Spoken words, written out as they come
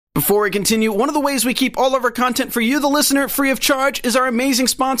Before we continue, one of the ways we keep all of our content for you, the listener, free of charge is our amazing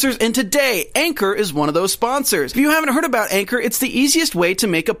sponsors, and today, Anchor is one of those sponsors. If you haven't heard about Anchor, it's the easiest way to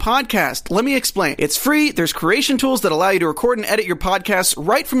make a podcast. Let me explain. It's free, there's creation tools that allow you to record and edit your podcasts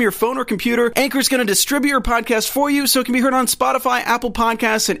right from your phone or computer. Anchor's going to distribute your podcast for you so it can be heard on Spotify, Apple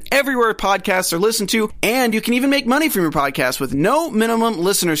Podcasts, and everywhere podcasts are listened to, and you can even make money from your podcast with no minimum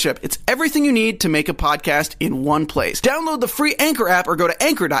listenership. It's everything you need to make a podcast in one place. Download the free Anchor app or go to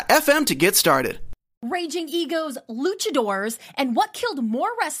anchor.fm to get started. Raging Egos, Luchadors, and what killed more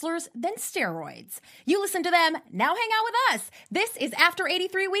wrestlers than steroids. You listen to them, now hang out with us. This is After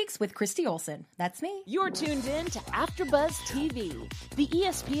 83 Weeks with Christy Olson. That's me. You're tuned in to AfterBuzz TV, the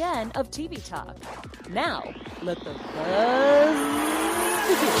ESPN of TV talk. Now, let the buzz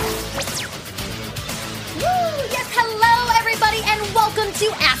begin. Woo! Yes, hello everybody, and welcome to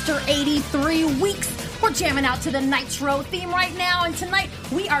After 83 Weeks. We're jamming out to the Nitro theme right now, and tonight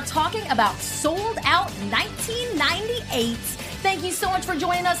we are talking about Sold Out 1998. Thank you so much for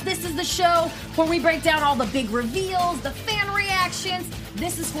joining us. This is the show where we break down all the big reveals, the fan reactions.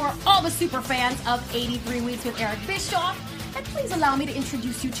 This is for all the super fans of 83 Weeks with Eric Bischoff. And please allow me to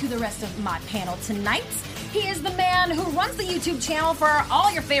introduce you to the rest of my panel tonight. He is the man who runs the YouTube channel for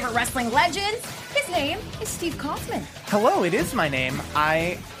all your favorite wrestling legends. His name is Steve Kaufman. Hello, it is my name.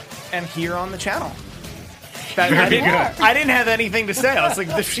 I am here on the channel. I didn't have anything to say. I was like,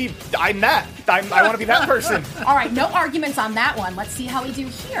 I'm that. I want to be that person. All right, no arguments on that one. Let's see how we do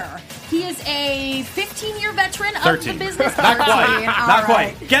here. He is a 15-year veteran 13. of the business. Not quite. 13. Not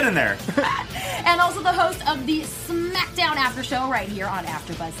quite. Get in there. And also the host of the SmackDown After Show right here on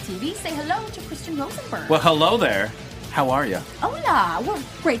AfterBuzz TV. Say hello to Christian Rosenberg. Well, hello there. How are you? Hola. Well,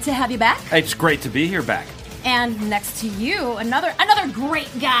 great to have you back. It's great to be here back. And next to you, another great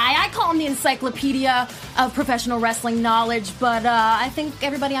guy. I call him the encyclopedia of professional wrestling knowledge, but I think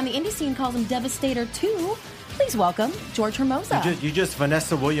everybody on the indie scene calls him Devastator too. Please welcome George Hermosa. You just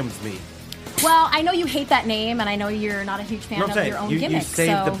Vanessa Williams me. Well, I know you hate that name, and I know you're not a huge fan of your own gimmick. You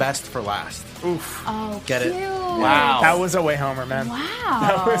saved the best for last. Oof. Oh, Get cute. it? Wow. That was a way homer, man.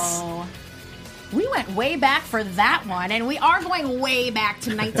 Wow. We went way back for that one, and we are going way back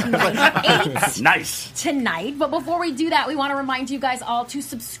to 1998 Nice. tonight. But before we do that, we want to remind you guys all to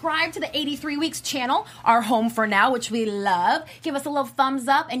subscribe to the 83 Weeks channel, our home for now, which we love. Give us a little thumbs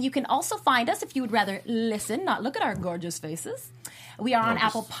up, and you can also find us if you would rather listen, not look at our gorgeous faces. We are on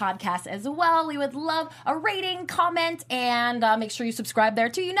Apple Podcasts as well. We would love a rating, comment, and make sure you subscribe there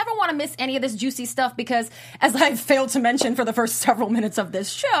too. You never want to miss any of this juicy stuff because, as I've failed to mention for the first several minutes of this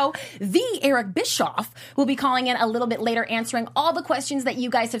show, the Eric Bischoff will be calling in a little bit later answering all the questions that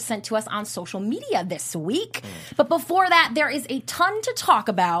you guys have sent to us on social media this week. But before that, there is a ton to talk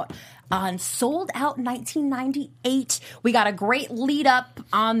about on Sold Out 1998. We got a great lead up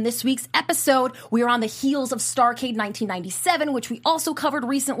on this week's episode. We are on the heels of Starrcade 1997, which we also covered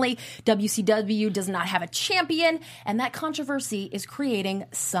recently. WCW does not have a champion, and that controversy is creating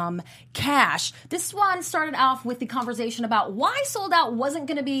some cash. This one started off with the conversation about why Sold Out wasn't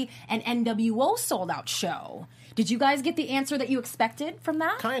going to be an NWO Sold Out show. Did you guys get the answer that you expected from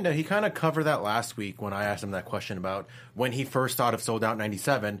that? Kind of. He kind of covered that last week when I asked him that question about when he first thought of Sold Out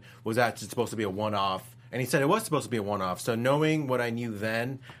 97, was that supposed to be a one-off? And he said it was supposed to be a one-off. So knowing what I knew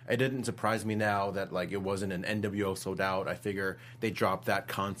then, it didn't surprise me now that like it wasn't an NWO Sold Out. I figure they dropped that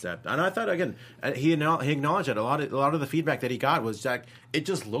concept. And I thought, again, he acknowledged that a lot of the feedback that he got was that it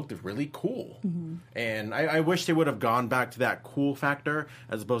just looked really cool. Mm-hmm. And I wish they would have gone back to that cool factor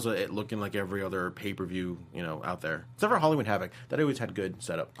as opposed to it looking like every other pay-per-view, out there. Except for Halloween Havoc. That always had good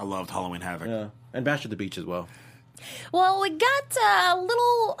setup. I loved Halloween Havoc. Yeah. And Bash at the Beach as well. Well, we got a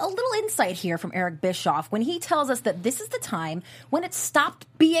little insight here from Eric Bischoff when he tells us that this is the time when it stopped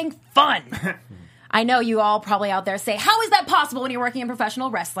being fun. I know you all probably out there say, how is that possible when you're working in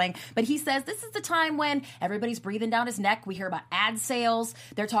professional wrestling? But he says this is the time when everybody's breathing down his neck. We hear about ad sales.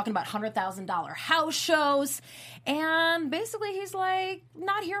 They're talking about $100,000 house shows. And basically he's like,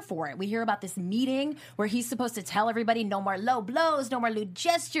 not here for it. We hear about this meeting where he's supposed to tell everybody no more low blows, no more lewd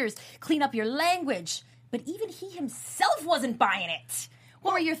gestures, clean up your language. But even he himself wasn't buying it.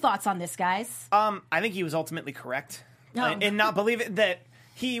 What were your thoughts on this, guys? I think he was ultimately correct in not believing that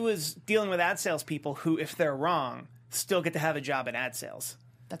he was dealing with ad sales people who, if they're wrong, still get to have a job in ad sales.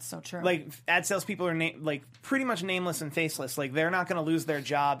 That's so true. Like, ad sales people are pretty much nameless and faceless. Like, they're not going to lose their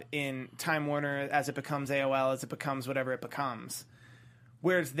job in Time Warner as it becomes AOL, as it becomes whatever it becomes.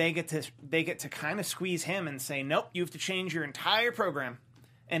 Whereas they get to kind of squeeze him and say, nope, you have to change your entire program.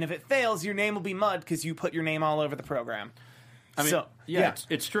 And if it fails, your name will be mud because you put your name all over the program. I mean, Yeah,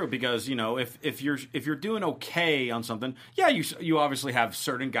 it's true because if you're doing okay on something, you obviously have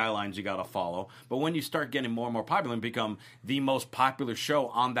certain guidelines you got to follow. But when you start getting more and more popular and become the most popular show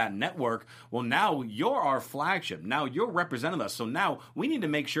on that network, well, now you're our flagship. Now you're representing us. So now we need to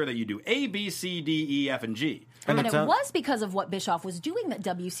make sure that you do A, B, C, D, E, F, and G. And it was because of what Bischoff was doing that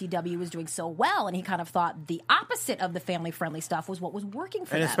WCW was doing so well, and he kind of thought the opposite of the family-friendly stuff was what was working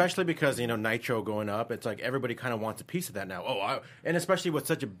for them. And especially because, Nitro going up, it's like everybody kind of wants a piece of that now. And especially with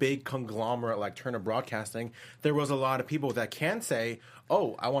such a big conglomerate like Turner Broadcasting, there was a lot of people that can say,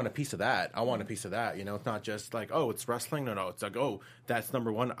 oh, I want a piece of that. I want a piece of that. It's not just like, oh, it's wrestling. No, it's like, oh, that's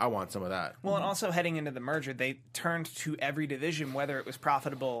number one. I want some of that. Well, and also heading into the merger, they turned to every division, whether it was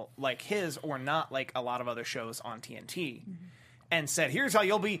profitable like his or not like a lot of other shows on TNT, and said, here's how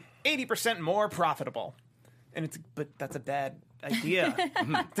you'll be 80% more profitable. But that's a bad idea.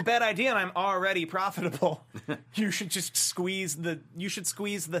 It's a bad idea, and I'm already profitable. You should just squeeze the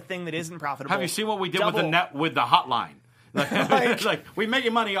thing that isn't profitable. Have you seen what we did with the hotline? Like we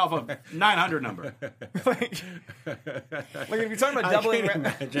making money off of 900 number. Like if you're talking about doubling, I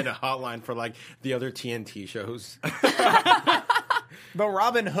can't imagine a hotline for like the other TNT shows. The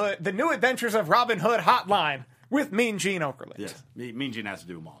Robin Hood, the New Adventures of Robin Hood hotline with Mean Gene Okerlund. Yes, Mean Gene has to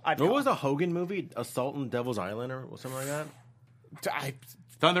do them all. What was a Hogan movie? Assault on Devil's Island or something like that?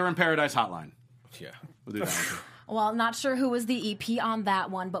 Thunder in Paradise hotline. Yeah, we'll do that. Well, not sure who was the EP on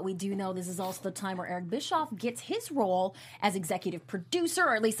that one, but we do know this is also the time where Eric Bischoff gets his role as executive producer,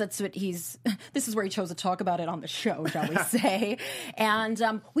 or at least that's what this is where he chose to talk about it on the show, shall we say. And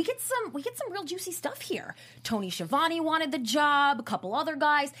we get some real juicy stuff here. Tony Schiavone wanted the job, a couple other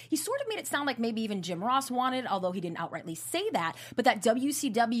guys. He sort of made it sound like maybe even Jim Ross wanted, although he didn't outrightly say that, but that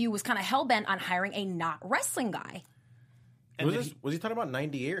WCW was kind of hell-bent on hiring a not wrestling guy. Was he talking about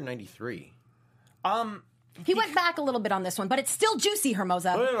 98 or 93? He went back a little bit on this one, but it's still juicy,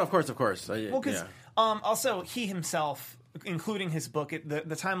 Hermosa. Oh, no, of course. Also, he himself, including his book,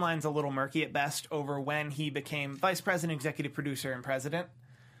 the timeline's a little murky at best over when he became vice president, executive producer, and president.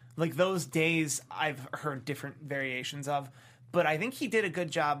 Like, those days I've heard different variations of, but I think he did a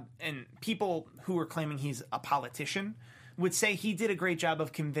good job, and people who were claiming he's a politician would say he did a great job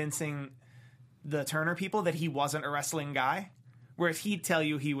of convincing the Turner people that he wasn't a wrestling guy. Whereas he'd tell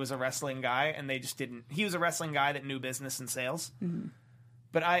you he was a wrestling guy, and they just didn't. He was a wrestling guy that knew business and sales. Mm-hmm.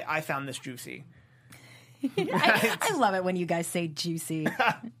 But I found this juicy. I love it when you guys say juicy.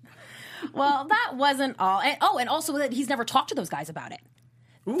 Well, that wasn't all. And also that he's never talked to those guys about it.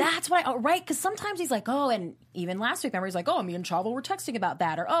 Ooh. That's why, right? Because sometimes he's like, and even last week, remember, he's like, me and Chavo were texting about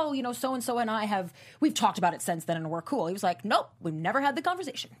that. Or, so-and-so and we've talked about it since then and we're cool. He was like, nope, we've never had the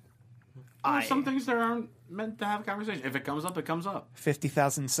conversation. Some things that aren't meant to have a conversation. If it comes up, it comes up.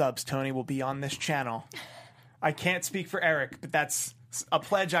 50,000 subs, Tony, will be on this channel. I can't speak for Eric, but that's a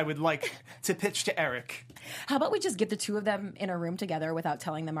pledge I would like to pitch to Eric. How about we just get the two of them in a room together without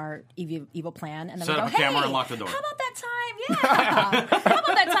telling them our evil plan, and then set we go, up a camera and lock the door. How about that time? Yeah. How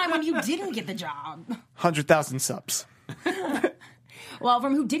about that time when you didn't get the job? 100,000 subs. Well,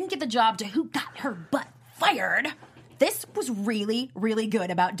 from who didn't get the job to who got her butt fired. This was really, really good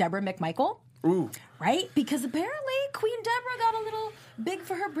about Deborah McMichael. Ooh. Right? Because apparently Queen Deborah got a little big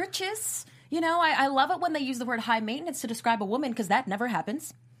for her britches. I love it when they use the word high maintenance to describe a woman, because that never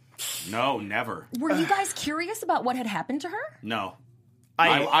happens. No, never. Were you guys curious about what had happened to her? No.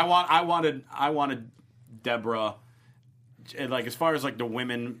 I wanted Deborah, like, as far as like the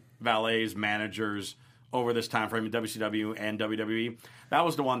women valets, managers over this time frame in WCW and WWE, that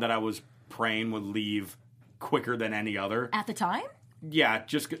was the one that I was praying would leave quicker than any other. At the time? Yeah,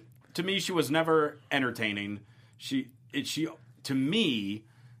 just to me, she was never entertaining. She to me,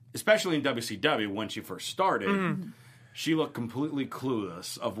 especially in WCW when she first started, she looked completely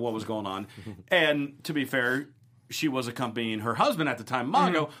clueless of what was going on. And to be fair, she was accompanying her husband at the time,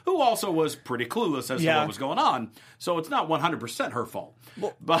 Mongo, who also was pretty clueless as to what was going on. So it's not 100% her fault.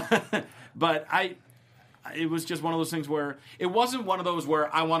 Well, but it was just one of those things where it wasn't one of those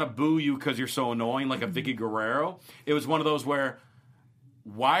where I want to boo you because you're so annoying, like a Vicky Guerrero. It was one of those where,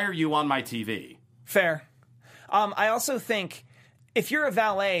 why are you on my TV? Fair. I also think if you're a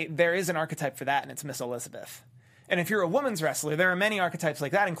valet, there is an archetype for that, and it's Miss Elizabeth. And if you're a women's wrestler, there are many archetypes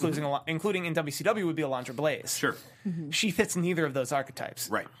like that, including in WCW would be Alundra Blaze. Sure. Mm-hmm. She fits neither of those archetypes.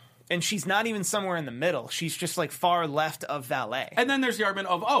 Right. And she's not even somewhere in the middle. She's just like far left of valet. And then there's the argument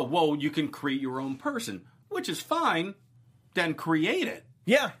of, you can create your own person, which is fine. Then create it.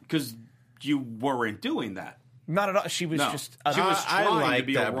 Yeah. Because you weren't doing that. Not at all. She was No. just. She was I trying to liked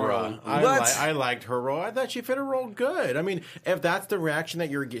be a that, role. bro. What? I liked her role. I thought she fit her role good. I mean, if that's the reaction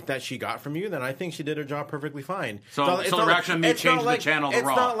that she got from you, then I think she did her job perfectly fine. So the reaction of me it's not changing the channel to it's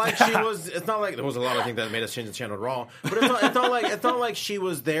Raw. Not like she was. It's not like there was a lot of things that made us change the channel to Raw. But it's not like she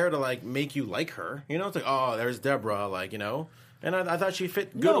was there to like make you like her. You know, it's like, oh, there's Deborah, like, you know. And I thought she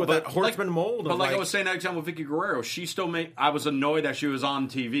fit good with that horseman mold. But of like I was saying that example with Vicky Guerrero, she still made. I was annoyed that she was on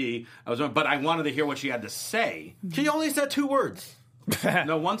TV. But I wanted to hear what she had to say. she only said 2 words.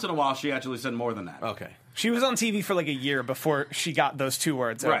 No, once in a while she actually said more than that. Okay. She was on TV for like a year before she got those 2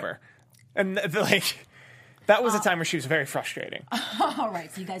 words Right. over. And like that was a time where she was very frustrating. All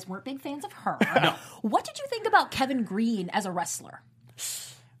right, so you guys weren't big fans of her. What did you think about Kevin Green as a wrestler?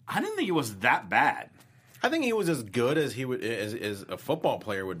 I didn't think it was that bad. I think he was as good as he would as a football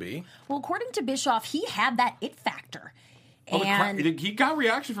player would be. Well, according to Bischoff, he had that it factor. Well, And he got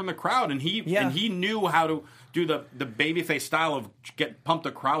reaction from the crowd, and he knew how to do the babyface style of pump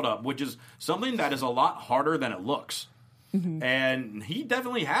the crowd up, which is something that is a lot harder than it looks. Mm-hmm. And he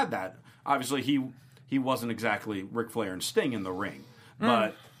definitely had that. Obviously, he wasn't exactly Ric Flair and Sting in the ring,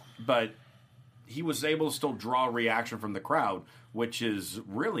 but he was able to still draw reaction from the crowd, which is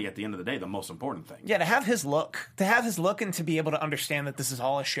really, at the end of the day, the most important thing. Yeah, to have his look and to be able to understand that this is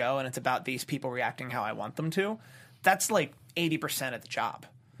all a show and it's about these people reacting how I want them to, that's like 80% of the job.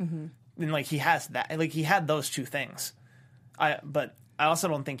 Mm-hmm. And like he has that, like he had those 2 things. But I also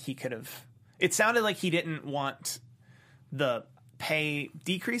don't think he could have. It sounded like he didn't want the pay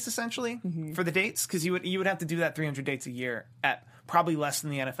decrease essentially for the dates, because you would have to do that 300 dates a year at probably less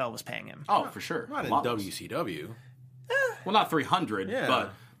than the NFL was paying him. Oh, for sure. Not in A lot less. WCW. Well, not 300, Yeah.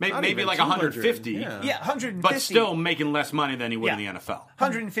 but Not maybe even like 200. 150. Yeah. Yeah, 150. But still making less money than he would Yeah. in the NFL.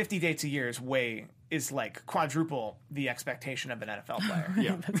 150 dates a year is like quadruple the expectation of an NFL player.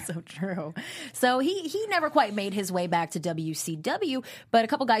 Yeah. that's so true. So he never quite made his way back to WCW, but a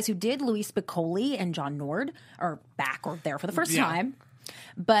couple guys who did, Luis Piccoli and John Nord, are back or there for the first Yeah. time.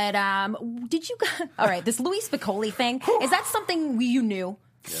 But did you? All right, this Luis Piccoli thing, is that something you knew?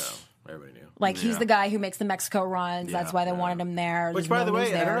 Yeah, everybody knew. Like he's the guy who makes the Mexico runs. That's why they wanted him there. Which, by the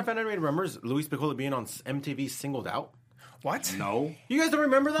way, I don't know if anybody remembers Luis Piccoli being on MTV Singled Out. What? No. You guys don't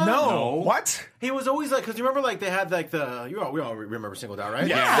remember that? No. What? He was always like, because you remember, like, they had, like, we all remember Singled Out, right?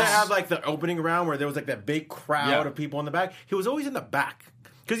 Yes. They had, like, the opening round where there was, like, that big crowd Yeah. of people in the back. He was always in the back.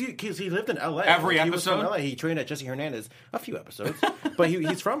 Because he lived in L.A. Every He was from episode? L.A. He trained at Jesse Hernandez. A few episodes. But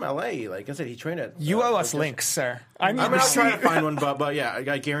he's from L.A. Like I said, he trained at... You owe us Jesse- links, sir. I need I mean, to I'll see. try to find one, but yeah,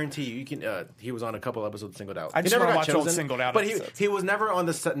 I guarantee you can. He was on a couple episodes of Singled Out. I just He never wanna got watch old chosen, Singled Out But episodes. he was never on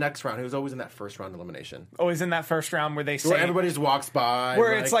the next round. He was always in that first round elimination. Always in that first round where they say Where everybody just walks by.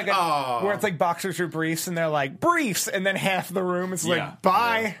 where it's like oh. where it's like boxers or briefs, and they're like briefs, and then half the room is Yeah. like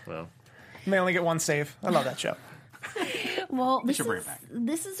bye. Well, And they only get one save. I love that show. Well, should bring it back.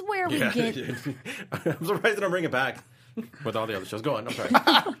 this is where we yeah. get I'm surprised they don't bring it back with all the other shows. Go on. I'm sorry.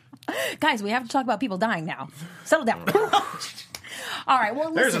 guys. We have to talk about people dying now. Settle down. All right.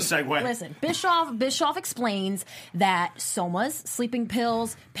 Well, There's listen, a segue. Listen, Bischoff explains that somas, sleeping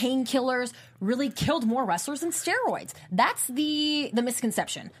pills, painkillers really killed more wrestlers than steroids. That's the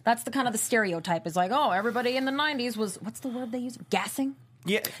misconception. That's the kind of the stereotype. Is like, oh, everybody in the '90s was, what's the word they use? Gassing.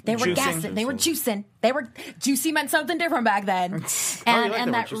 Yeah, They were juicing. gassing. They were juicing. They were juicy meant something different back then, and like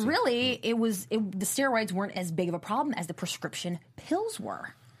and that that word, juicing. really the steroids weren't as big of a problem as the prescription pills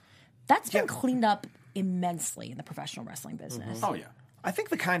were. That's been cleaned up immensely in the professional wrestling business. Oh, yeah. I think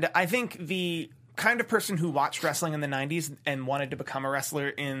the kind of person who watched wrestling in the 90s and wanted to become a wrestler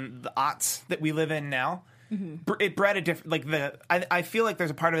in the aughts that we live in now, it bred a different, I feel like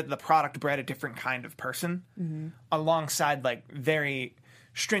there's a part of it, the product bred a different kind of person alongside like very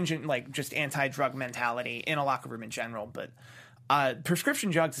stringent, like just anti-drug mentality in a locker room in general. But prescription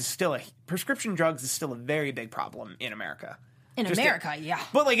drugs is still a very big problem in America. In Just America, yeah.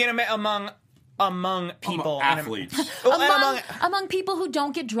 But like among people, Athletes. Among people who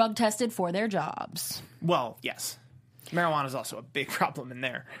don't get drug tested for their jobs. Well, yes. Marijuana is also a big problem in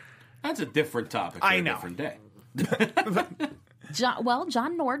there. That's a different topic for I a know. different day.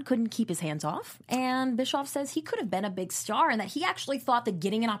 John Nord couldn't keep his hands off, and Bischoff says he could have been a big star and that he actually thought that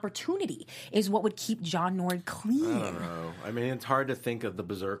getting an opportunity is what would keep John Nord clean. I don't know. I mean, it's hard to think of the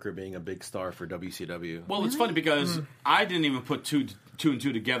Berserker being a big star for WCW. Well, it's funny because I didn't even put two and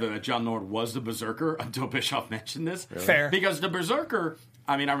two together that John Nord was the Berserker until Bischoff mentioned this. Fair. Because the Berserker,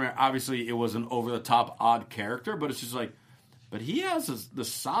 I mean, I remember, obviously it was an over-the-top odd character, but it's just like, but he has the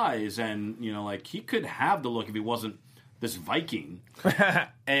size and, you know, like, he could have the look if he wasn't this Viking.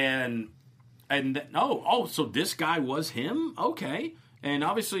 So this guy was him? Okay. And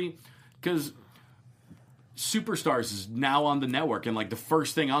obviously, because Superstars is now on the network, and like the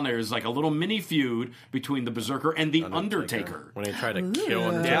first thing on there is like a little mini feud between the Berserker and the Undertaker. When he tried to kill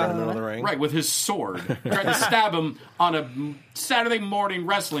Undertaker in the middle of the ring. Right, with his sword. Tried to stab him on a Saturday morning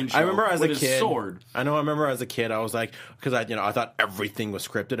wrestling show. I remember as with a his kid. sword. I remember as a kid, I was like, because I thought everything was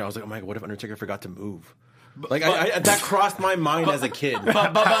scripted. I was like, oh my God, what if Undertaker forgot to move? That crossed my mind as a kid.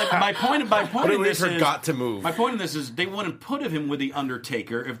 But my point in this forgot to move. My point in this is they wouldn't put him with the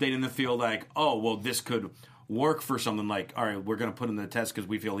Undertaker if they didn't feel like, oh, well, this could work for something like, all right, we're going to put him to the test because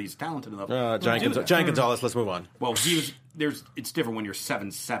we feel he's talented enough. Giant Gonzalez, let's move on. Well, it's different when you're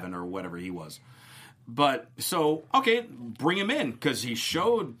 7'7" or whatever he was. But so okay, bring him in because he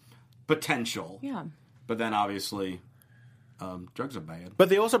showed potential. Yeah. But then obviously. Drugs are bad. But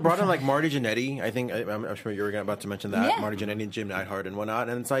they also brought in like Marty Jannetty. I think I'm sure you were about to mention that. Yeah. Marty Jannetty and Jim Neidhart and whatnot.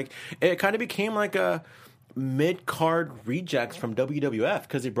 And it's like it kind of became like a mid-card rejects from WWF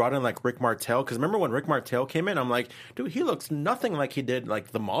because he brought in like Rick Martel. Because remember when Rick Martel came in, I'm like, dude, he looks nothing like he did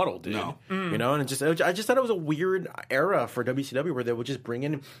like the model, dude. No. You know, and I just thought it was a weird era for WCW where they would just bring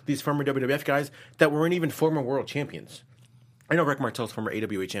in these former WWF guys that weren't even former world champions. I know Rick Martel's former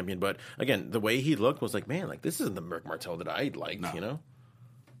AWA champion, but again, the way he looked was like, man, like this isn't the Rick Martel that I liked, you know?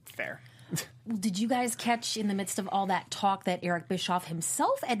 Fair. Did you guys catch in the midst of all that talk that Eric Bischoff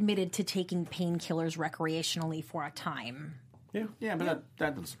himself admitted to taking painkillers recreationally for a time? Yeah, but that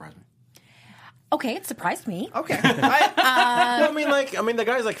doesn't surprise me. Okay, it surprised me. Okay. I mean, the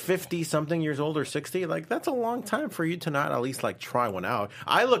guy's like 50-something years old or 60. Like, that's a long time for you to not at least like try one out.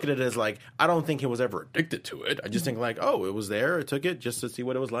 I look at it as like, I don't think he was ever addicted to it. I just think like, oh, it was there. I took it just to see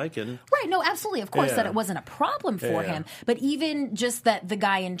what it was like. And Right, no, absolutely. Of course, that it wasn't a problem for him. But even just that the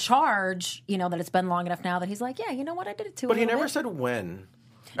guy in charge, that it's been long enough now that he's like, yeah, you know what, I did it too. But he never said when.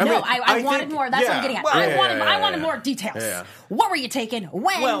 I wanted more. That's what I'm getting at. I wanted more details. Yeah. What were you taking?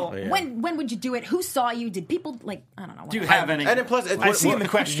 When? Well, when would you do it? Who saw you? Did people I don't know. Do you have any? And then plus, I've seen the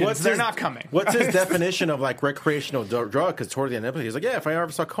questions. They're not coming. What's his definition of like recreational drug? Because toward the end of it, he's like, yeah, if I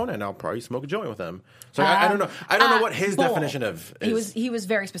ever saw Conan, I'll probably smoke a joint with him. So I don't know. I don't know what his bowl. definition of is. He was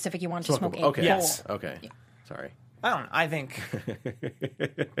very specific. He wanted to smoke a Okay. bowl. Yes. Okay. Sorry. I don't know. I think.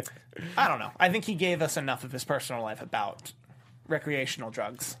 I don't know. I think he gave us enough of his personal life about recreational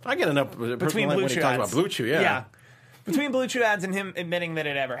drugs. I get enough Between when Blue he Chew talks ads. about Blue Chew, yeah. Between Blue Chew ads and him admitting that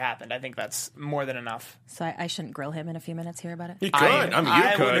it ever happened, I think that's more than enough. So I shouldn't grill him in a few minutes here about it? You could.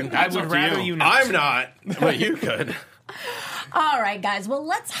 I could. I would rather you not. I'm not, but you could. All right, guys. Well,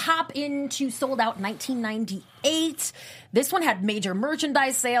 let's hop into Sold Out 1998. This one had major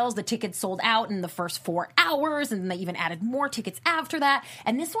merchandise sales. The tickets sold out in the first 4 hours, and they even added more tickets after that.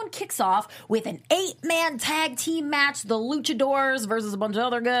 And this one kicks off with an 8-man tag team match, the Luchadors versus a bunch of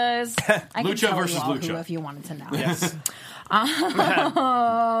other guys. I can Lucha tell versus you all Lucha. who if you wanted to know. Yes.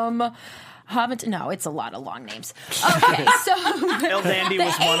 It's a lot of long names. Okay, so El Dandy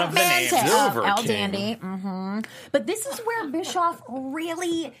was one of the names. Silver El King. Dandy. Mm-hmm. But this is where Bischoff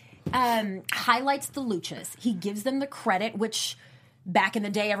really highlights the Luchas. He gives them the credit, which back in the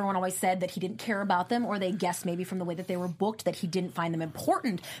day, everyone always said that he didn't care about them, or they guessed maybe from the way that they were booked that he didn't find them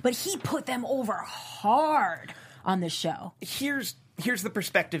important. But he put them over hard on this show. Here's the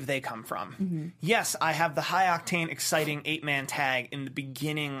perspective they come from. Mm-hmm. Yes, I have the high octane, exciting 8-man tag in the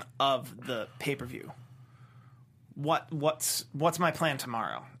beginning of the pay-per-view. What's my plan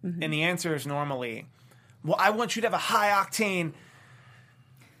tomorrow? Mm-hmm. And the answer is normally, well, I want you to have a high octane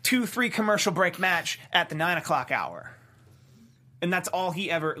 2-3 commercial break match at the 9 o'clock hour. And that's all he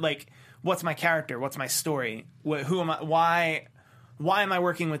ever what's my character? What's my story? Who am I? Why am I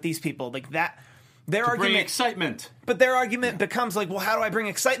working with these people? Like that. Their Bring argument, excitement. but their argument becomes like, well, how do I bring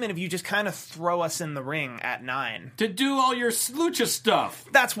excitement if you just kind of throw us in the ring at 9? To do all your Lucha stuff.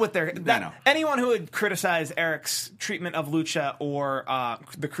 That's what they're. know. Anyone who would criticize Eric's treatment of Lucha or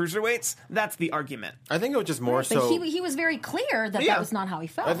the cruiserweights, that's the argument. I think it was just more But so. he was very clear that Yeah. that was not how he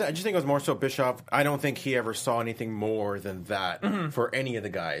felt. I just think it was more so Bischoff. I don't think he ever saw anything more than that for any of the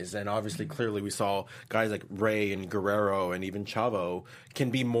guys. And obviously, clearly, we saw guys like Ray and Guerrero and even Chavo can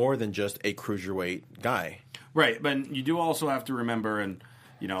be more than just a cruiserweight guy. Right, but you do also have to remember, and,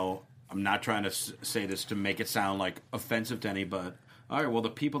 I'm not trying to say this to make it sound like offensive to any, but, all right, well, the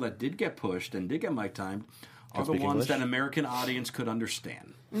people that did get pushed and did get mic time are the speak ones English. that an American audience could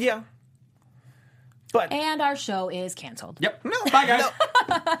understand. Yeah. But and our show is canceled. Yep. No, bye, guys.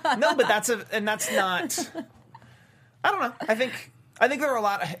 no, but that's not. I don't know. I think there are a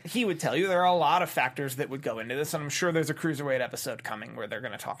lot. He would tell you there are a lot of factors that would go into this, and I'm sure there's a cruiserweight episode coming where they're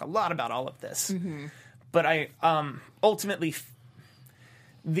going to talk a lot about all of this. Mm-hmm. But I ultimately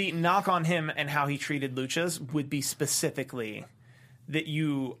the knock on him and how he treated luchas would be specifically that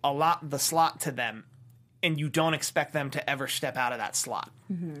you allot the slot to them and you don't expect them to ever step out of that slot.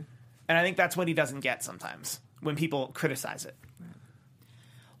 And I think that's what he doesn't get sometimes when people criticize it.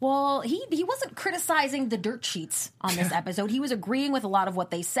 Well, he wasn't criticizing the dirt sheets on this episode. He was agreeing with a lot of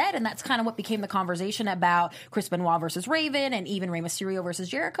what they said, and that's kind of what became the conversation about Chris Benoit versus Raven, and even Rey Mysterio versus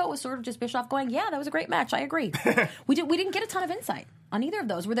Jericho was sort of just Bischoff going, "Yeah, that was a great match. I agree." We didn't get a ton of insight on either of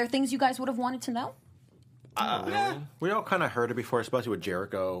those. Were there things you guys would have wanted to know? We all kind of heard it before, especially with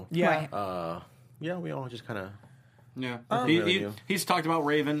Jericho. Yeah. Right. Yeah, we all just kind of. Yeah, really do. he's talked about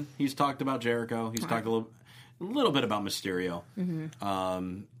Raven. He's talked about Jericho. He's talked a little bit about Mysterio.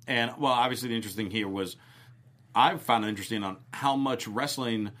 And well, obviously, the interesting here was I found it interesting on how much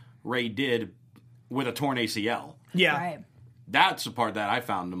wrestling Ray did with a torn ACL. Yeah. Right. That's the part that I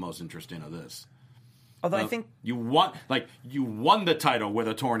found the most interesting of this. Although I think You won the title with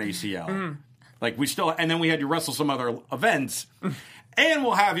a torn ACL. Like and then we had you wrestle some other events, and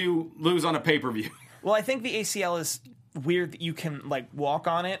we'll have you lose on a pay-per-view. Well, I think the ACL is weird that you can like walk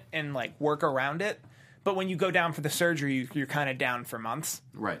on it and like work around it, but when you go down for the surgery, you're kind of down for months.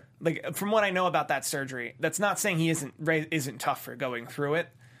 Right. Like from what I know about that surgery, that's not saying Ray isn't tough for going through it,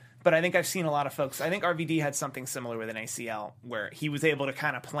 but I think I've seen a lot of folks. I think RVD had something similar with an ACL where he was able to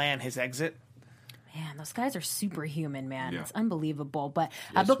kind of plan his exit. Man, those guys are superhuman, man. Yeah. It's unbelievable. But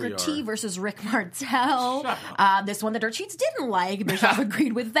Yes, Booker we T are. versus Rick Martel. This one the Dirt Sheets didn't like. Bischoff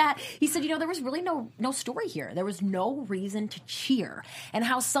agreed with that. He said, there was really no story here. There was no reason to cheer. And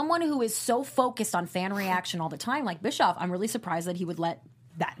how someone who is so focused on fan reaction all the time, like Bischoff, I'm really surprised that he would let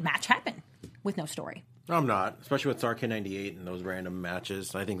that match happen with no story. I'm not, especially with Starrcade 98 and those random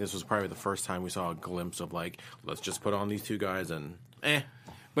matches. I think this was probably the first time we saw a glimpse of like, let's just put on these two guys and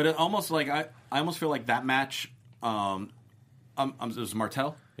But it almost like I almost feel like that match. It was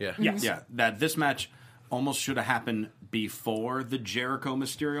Martel. Yeah. Yes. Yeah. That this match almost should have happened before the Jericho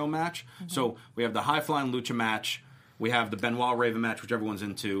Mysterio match. So we have the high flying lucha match. We have the Benoit Raven match, which everyone's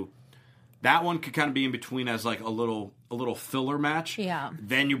into. That one could kind of be in between as like a little filler match. Yeah.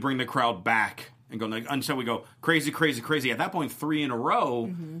 Then you bring the crowd back and go like until we go crazy, crazy, crazy. At that point, 3 in a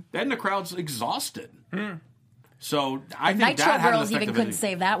row. Then the crowd's exhausted. So I think Nitro that had an Girls effect even of couldn't it.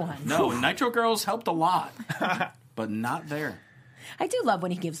 save that one. No, Nitro Girls helped a lot, but not there. I do love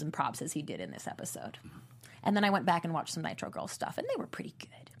when he gives them props as he did in this episode. And then I went back and watched some Nitro Girls stuff, and they were pretty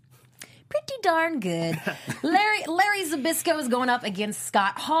good. Pretty darn good. Larry Zbyszko is going up against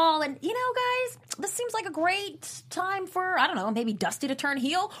Scott Hall, and guys, this seems like a great time for, I don't know, maybe Dusty to turn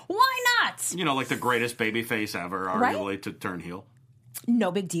heel. Why not? Like the greatest babyface ever, arguably, to turn heel.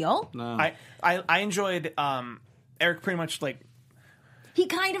 No big deal. No. I enjoyed Eric pretty much like, He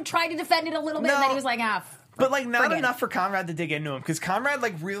kind of tried to defend it a little bit, and then he was like, but like not forget enough it. for Conrad to dig into him because Conrad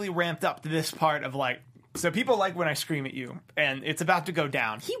like really ramped up to this part of like, so people like when I scream at you and it's about to go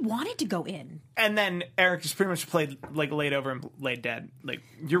down. He wanted to go in. And then Eric just pretty much played like laid over and laid dead. Like,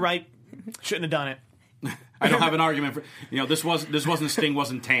 you're right, shouldn't have done it. I don't have an argument for this wasn't Sting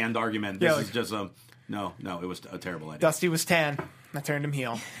wasn't tanned argument. This Yeah, is just no, it was a terrible idea. Dusty was tan. I turned him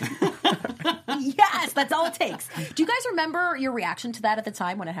heel. Yes, that's all it takes. Do you guys remember your reaction to that at the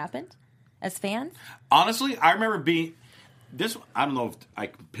time when it happened? As fans? Honestly, I remember being this. I don't know if I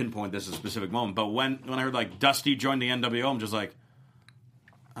can pinpoint this at a specific moment, but when I heard like Dusty joined the NWO, I'm just like,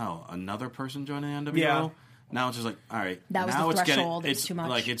 oh, another person joined the NWO. Yeah. Now it's just like, all right, That was now the it's threshold. getting It's too much.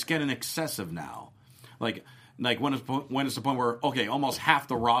 Like it's getting excessive now. Like when it's the point where okay, almost half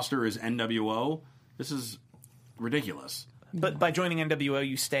the roster is NWO. This is ridiculous. But by joining NWO,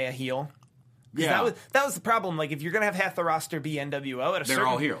 you stay a heel. Yeah, That was the problem. Like, if you're going to have half the roster be NWO, They're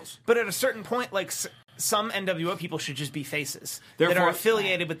all heels. But at a certain point, like, some NWO people should just be faces that Therefore- are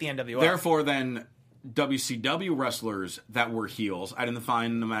affiliated with the NWO. Therefore, then WCW wrestlers that were heels, I didn't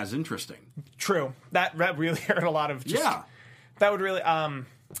find them as interesting. True. That really hurt a lot of just... Yeah. That would really...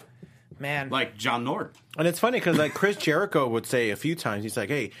 man. Like John Nord. And it's funny because like Chris Jericho would say a few times, he's like,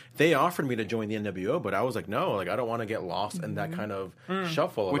 "Hey, they offered me to join the NWO, but I was like, no, like I don't want to get lost in that kind of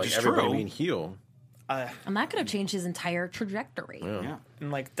shuffle of Which like is everybody true. being heel." And that could have changed his entire trajectory. Yeah.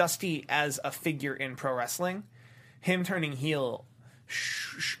 And, like, Dusty as a figure in pro wrestling, him turning heel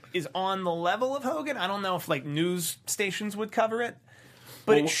is on the level of Hogan. I don't know if, like, news stations would cover it,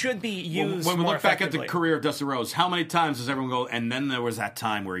 but it should be used When we more look back at the effectively. career of Dusty Rhodes, how many times does everyone go, and then there was that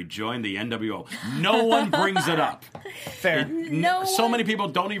time where he joined the NWO? No one brings it up. Fair. So many people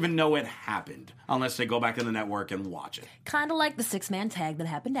don't even know it happened unless they go back to the network and watch it. Kind of like the 6-man tag that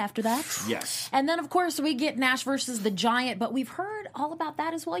happened after that. Yes. And then, of course, we get Nash versus the Giant, but we've heard all about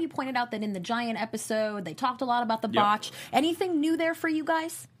that as well. You pointed out that in the Giant episode, they talked a lot about the botch. Anything new there for you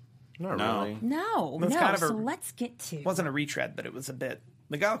guys? Not No. really. No, It's kind of so let's get to... It wasn't a retread, but it was a bit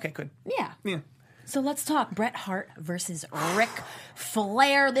like, oh, okay, good. Yeah. Yeah. So let's talk Bret Hart versus Ric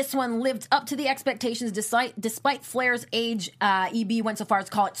Flair. This one lived up to the expectations despite Flair's age. EB went so far as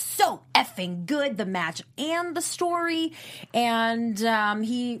to call it so effing good, the match and the story. And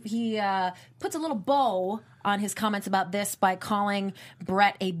he puts a little bow on his comments about this by calling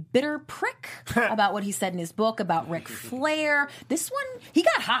Bret a bitter prick about what he said in his book about Ric Flair. This one, he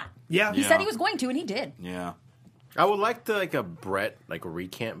got hot. Yeah. He said he was going to, and he did. Yeah. I would like a Bret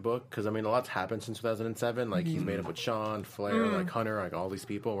recant book, because I mean a lot's happened since 2007. Like he's made up with Shawn, Flair, like Hunter, like all these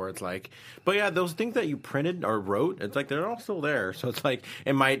people. Where it's like, but yeah, those things that you printed or wrote, it's like they're all still there. So it's like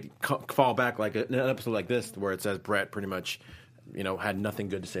it might fall back like an episode like this where it says Bret pretty much, had nothing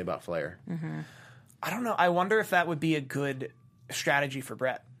good to say about Flair. I don't know. I wonder if that would be a good strategy for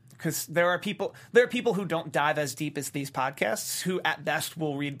Bret. Because there are people who don't dive as deep as these podcasts who at best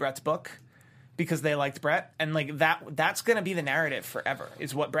will read Bret's book because they liked Bret, and like that's going to be the narrative forever,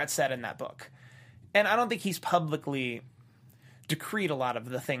 is what Bret said in that book. And I don't think he's publicly decreed a lot of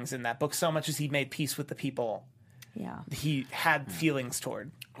the things in that book so much as he made peace with the people he had feelings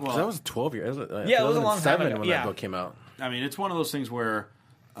toward. Well, that was 12 years. It was a long time ago. When that book came out. I mean, it's one of those things where,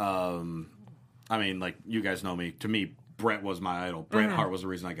 like you guys know me. To me, Bret was my idol. Bret Hart was the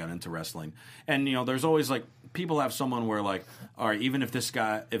reason I got into wrestling. And there's always like people have someone where like, all right, even if this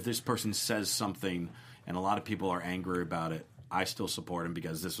person says something, and a lot of people are angry about it, I still support him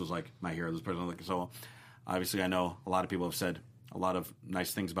because this was like my hero. This person, so obviously, I know a lot of people have said a lot of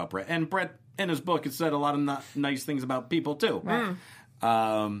nice things about Bret, and Bret in his book had said a lot of nice things about people too.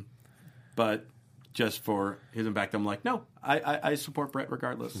 But just for his impact, I'm like, no, I support Bret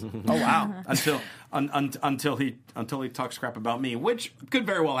regardless. Oh wow! until he talks crap about me, which could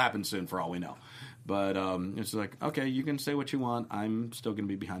very well happen soon for all we know. But it's like, okay, you can say what you want. I'm still going to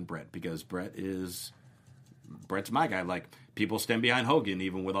be behind Bret because Bret's my guy. Like people stand behind Hogan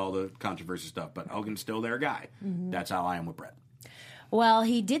even with all the controversy stuff, but Hogan's still their guy. That's how I am with Bret. Well,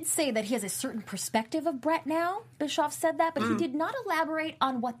 he did say that he has a certain perspective of Bret now. Bischoff said that, but he did not elaborate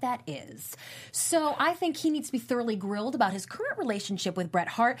on what that is. So I think he needs to be thoroughly grilled about his current relationship with Bret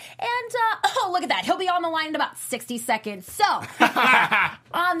Hart. And, look at that. He'll be on the line in about 60 seconds. So,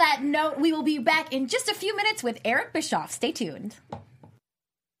 on that note, we will be back in just a few minutes with Eric Bischoff. Stay tuned.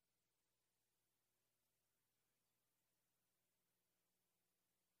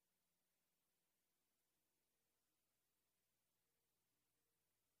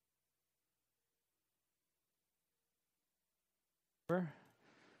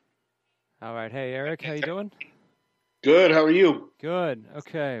 All right. Hey, Eric, how you doing? Good. How are you? Good.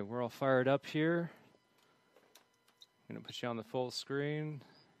 Okay, we're all fired up here. I'm going to put you on the full screen.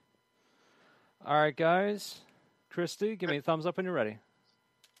 All right, guys. Christy, give me a thumbs up when you're ready.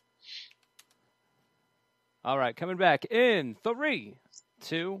 All right, coming back in 3,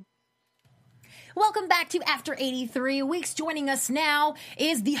 2. Welcome back to After 83 Weeks. Joining us now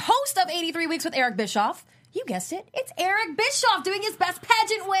is the host of 83 Weeks with Eric Bischoff. You guessed it. It's Eric Bischoff doing his best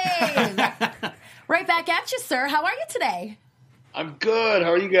pageant wave. Right back at you, sir. How are you today? I'm good.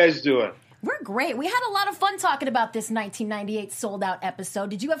 How are you guys doing? We're great. We had a lot of fun talking about this 1998 Sold Out episode.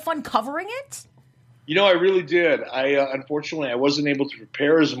 Did you have fun covering it? I really did. Unfortunately, I wasn't able to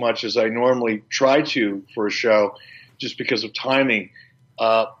prepare as much as I normally try to for a show just because of timing.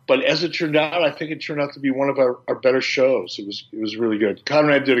 But as it turned out, I think it turned out to be one of our better shows. It was really good.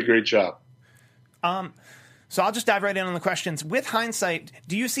 Conrad did a great job. So I'll just dive right in on the questions. With hindsight,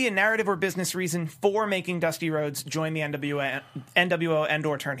 do you see a narrative or business reason for making Dusty Rhodes join the NWO and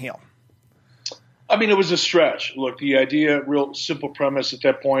or turn heel? I mean, it was a stretch. Look, the idea, real simple premise at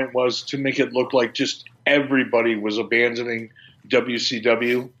that point was to make it look like just everybody was abandoning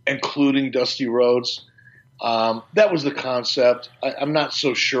WCW, including Dusty Rhodes. That was the concept. I'm not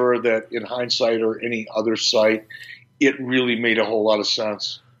so sure that in hindsight or any other site, it really made a whole lot of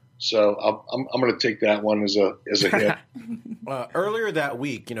sense. So I'm going to take that one as a hit. Earlier that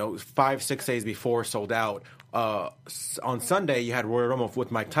week, 5-6 days before Sold Out, on Sunday you had Royal Rumble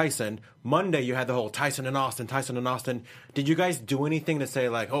with Mike Tyson. Monday you had the whole Tyson and Austin. Did you guys do anything to say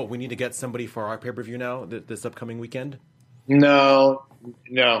like, oh, we need to get somebody for our pay-per-view now this upcoming weekend? No.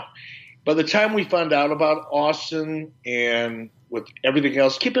 By the time we found out about Austin and with everything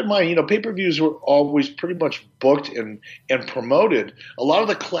else, keep in mind, pay-per-views were always pretty much booked and promoted. A lot of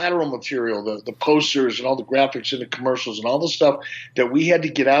the collateral material, the posters and all the graphics and the commercials and all the stuff that we had to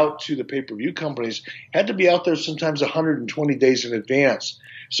get out to the pay-per-view companies had to be out there sometimes 120 days in advance.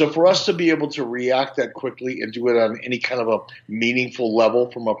 So for us to be able to react that quickly and do it on any kind of a meaningful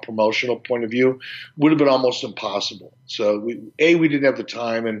level from a promotional point of view would have been almost impossible. So we didn't have the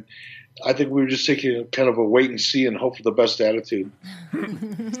time, and I think we were just taking kind of a wait and see and hope for the best attitude.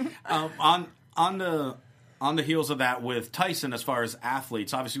 On on the heels of that with Tyson, as far as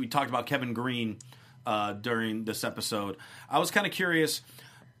athletes, obviously we talked about Kevin Green during this episode. I was kind of curious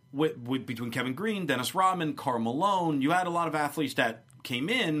with between Kevin Green, Dennis Rodman, Karl Malone. You had a lot of athletes that came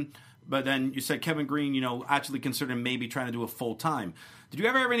in, but then you said Kevin Green, actually considered maybe trying to do it full time. Did you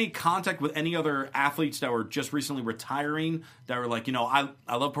ever have any contact with any other athletes that were just recently retiring that were like, I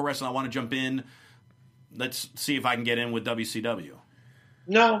love pro wrestling, I want to jump in. Let's see if I can get in with WCW.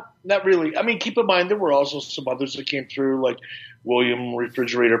 No, not really. I mean, keep in mind there were also some others that came through, like William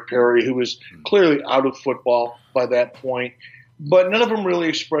Refrigerator Perry, who was clearly out of football by that point. But none of them really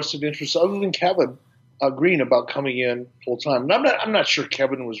expressed an interest, other than Kevin Green, about coming in full time. And I'm not sure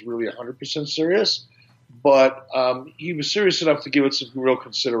Kevin was really 100% serious, but he was serious enough to give it some real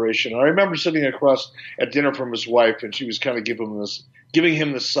consideration. I remember sitting across at dinner from his wife, and she was kind of giving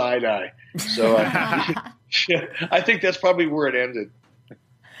him the side eye. So I think that's probably where it ended.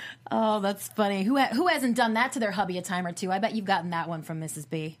 Oh, that's funny. Who hasn't done that to their hubby a time or two? I bet you've gotten that one from Mrs.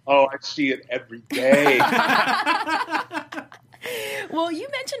 B. Oh, I see it every day. Well, you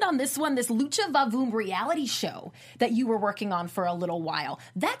mentioned on this one, this Lucha Vavoom reality show that you were working on for a little while.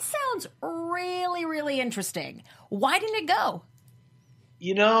 That sounds really, really interesting. Why didn't it go?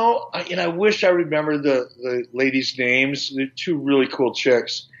 I wish I remembered the ladies' names. They're two really cool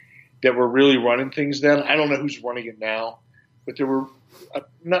chicks that were really running things then. I don't know who's running it now, but I'm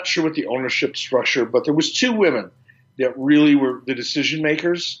not sure what the ownership structure, but there was two women that really were the decision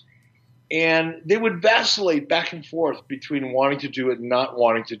makers, and they would vacillate back and forth between wanting to do it and not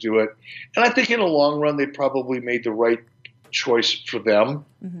wanting to do it. And I think in the long run, they probably made the right choice for them.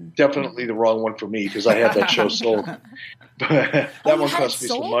 Mm-hmm. Definitely the wrong one for me, because I had that show sold. But that one cost me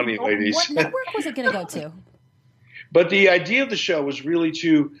some money, ladies. What network was it going to go to? But the idea of the show was really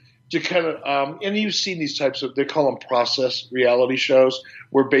to kind of, and you've seen these types of, they call them process reality shows,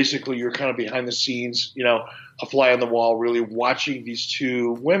 where basically you're kind of behind the scenes, a fly on the wall, really watching these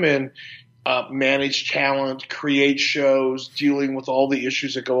two women manage talent, create shows, dealing with all the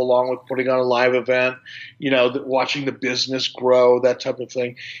issues that go along with putting on a live event, watching the business grow, that type of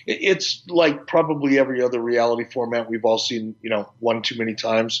thing. It's like probably every other reality format we've all seen, one too many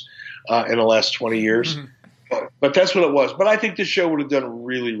times in the last 20 years. Mm-hmm. But that's what it was. But I think this show would have done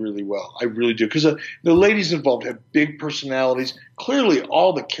really, really well. I really do. Because the ladies involved have big personalities. Clearly,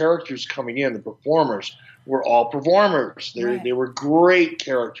 all the characters coming in, the performers, were all performers. They were great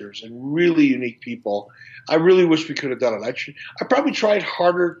characters and really unique people. I really wish we could have done it. I probably tried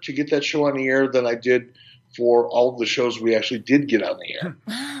harder to get that show on the air than I did for all of the shows we actually did get on the air.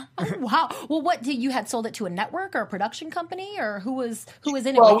 Oh, wow. Well, what did you had sold it to a network or a production company, or who was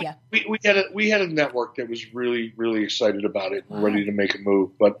in it with you? We had a network that was really, really excited about it and ready to make a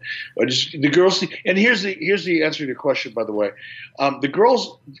move. But the girls, and here's the answer to your question, by the way.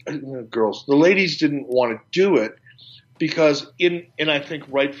 The ladies didn't want to do it because and I think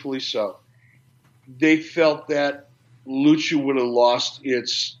rightfully so, they felt that Lucha would have lost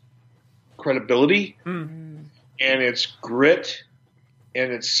its credibility and its grit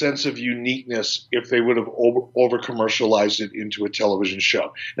and its sense of uniqueness if they would have over commercialized it into a television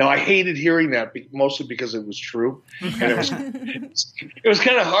show. Now, I hated hearing that, mostly because it was true. And it was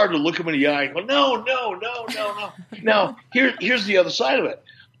kind of hard to look them in the eye and go, no. Now, here's the other side of it.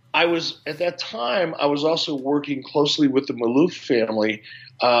 At that time, I was also working closely with the Maloof family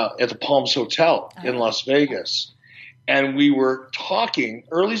at the Palms Hotel in Las Vegas. And we were talking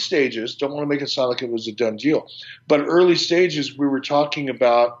early stages. Don't want to make it sound like it was a done deal, but early stages we were talking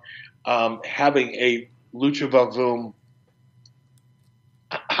about having a Lucha Vavoom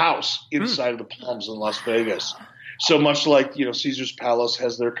house inside of the Palms in Las Vegas. So much like Caesar's Palace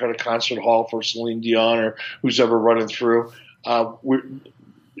has their kind of concert hall for Celine Dion or who's ever running through. Lucha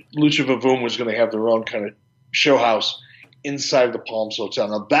Vavoom was going to have their own kind of show house inside of the Palms Hotel.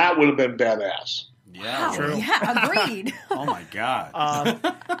 Now that would have been badass. Yeah, wow. True. Yeah, agreed. Oh my God.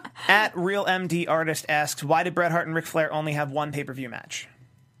 At Real MD Artist asks, why did Bret Hart and Ric Flair only have one pay-per-view match?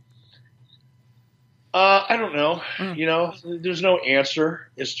 I don't know. There's no answer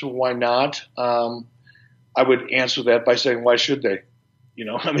as to why not. I would answer that by saying, why should they?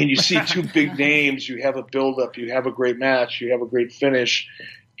 You see two big names, you have a build-up, you have a great match, you have a great finish,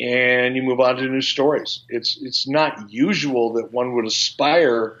 and you move on to new stories. It's not usual that one would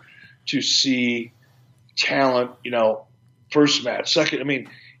aspire to see talent, first match, second. I mean,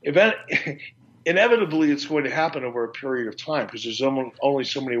 inevitably it's going to happen over a period of time because there's only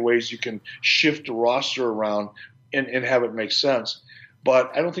so many ways you can shift the roster around and have it make sense.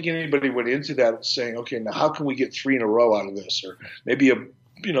 But I don't think anybody went into that saying, okay, now how can we get 3 in a row out of this? Or maybe a,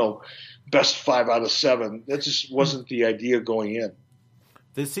 best 5 out of 7. That just wasn't the idea going in.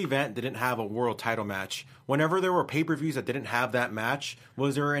 this event didn't have a world title match. Whenever there were pay-per-views that didn't have that match,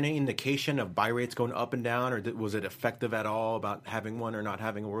 was there any indication of buy rates going up and down, or was it effective at all about having one or not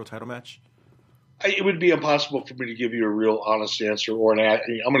having a world title match? It would be impossible for me to give you a real honest answer, or I'm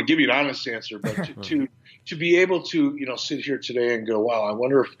going to give you an honest answer, but to be able to sit here today and go, wow, I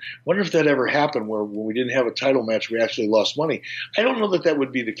wonder if that ever happened where when we didn't have a title match we actually lost money. I don't know that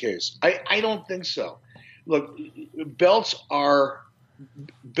would be the case. I don't think so. Look, belts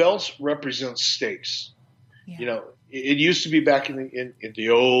represent stakes. Yeah. It used to be back in the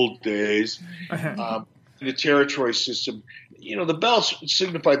old days, the territory system. The belts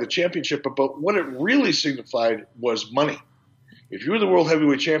signified the championship, but what it really signified was money. If you were the world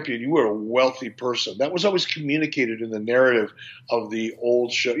heavyweight champion, you were a wealthy person. That was always communicated in the narrative of the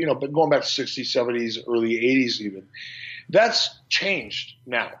old show, but going back to 60s, 70s, early 80s even. That's changed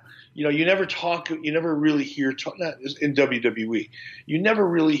now. You never really hear not in WWE. You never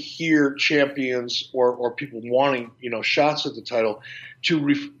really hear champions or people wanting, shots at the title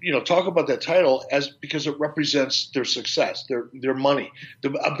to, talk about that title because it represents their success, their money,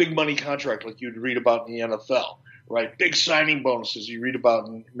 a big money contract like you'd read about in the NFL, right? Big signing bonuses you read about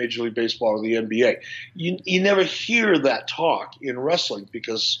in Major League Baseball or the NBA. You never hear that talk in wrestling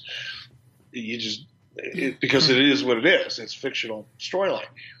because because it is what it is. It's fictional storyline.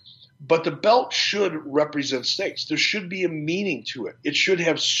 But the belt should represent stakes. There should be a meaning to it. It should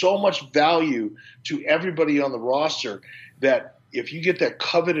have so much value to everybody on the roster that if you get that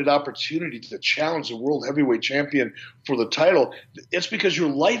coveted opportunity to challenge the world heavyweight champion for the title, it's because your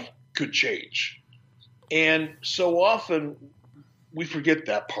life could change. And so often we forget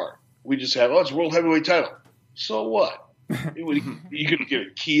that part. We just have, it's a world heavyweight title. So what? You going to get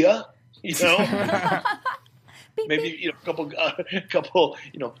a Kia, Maybe a couple,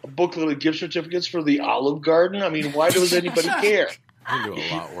 a booklet of gift certificates for the Olive Garden. I mean, why does anybody care? You can do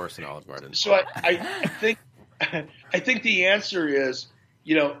a lot worse than Olive Garden. So I think the answer is,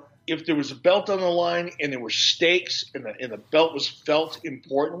 if there was a belt on the line and there were stakes and the belt was felt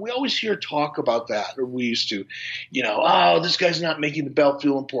important, we always hear talk about that, or we used to, this guy's not making the belt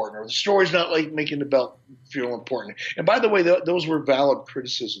feel important, or the story's not like making the belt feel important. And by the way, those were valid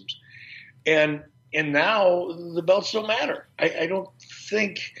criticisms. And now the belts don't matter. I don't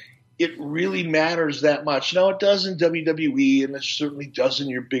think it really matters that much. Now, it does in WWE, and it certainly does in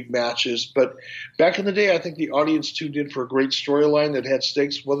your big matches. But back in the day, I think the audience tuned in for a great storyline that had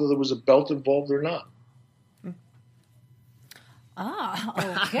stakes, whether there was a belt involved or not.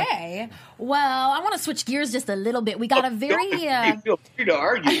 Okay. Well, I want to switch gears just a little bit. We got a very... Feel free to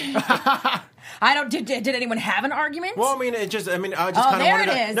argue. I don't. Did anyone have an argument? Well, I just kind of wanted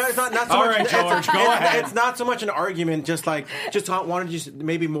to. No, it's not so All much. right, George, go ahead. It's not so much an argument. Just wanted to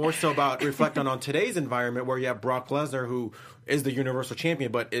maybe more so about reflecting on today's environment where you have Brock Lesnar, who is the Universal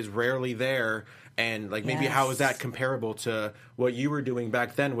Champion, but is rarely there. And maybe how is that comparable to what you were doing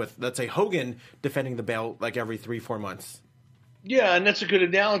back then with, let's say, Hogan defending the belt every 3-4 months? Yeah, and that's a good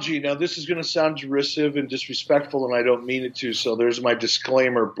analogy. Now, this is going to sound derisive and disrespectful, and I don't mean it to, so there's my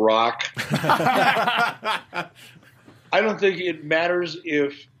disclaimer, Brock. I don't think it matters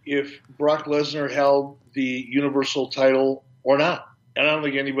if Brock Lesnar held the Universal title or not. And I don't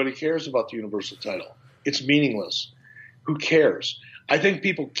think anybody cares about the Universal title. It's meaningless. Who cares? I think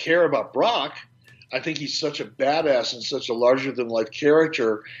people care about Brock. I think he's such a badass and such a larger-than-life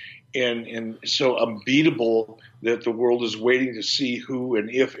character and so unbeatable that the world is waiting to see who and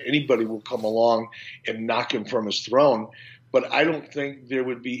if anybody will come along and knock him from his throne. But I don't think there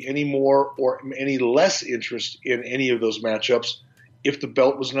would be any more or any less interest in any of those matchups if the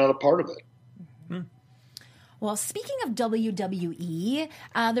belt was not a part of it. Mm-hmm. Well, speaking of WWE,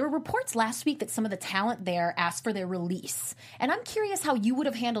 there were reports last week that some of the talent there asked for their release. And I'm curious how you would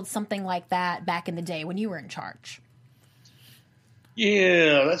have handled something like that back in the day when you were in charge.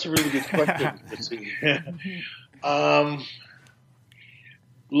 Yeah, that's a really good question.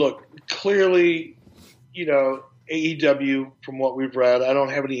 Look, clearly, AEW, from what we've read, I don't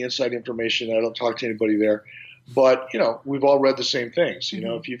have any inside information. I don't talk to anybody there. But, we've all read the same things.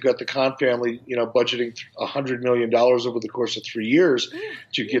 If you've got the Khan family, budgeting $100 million over the course of 3 years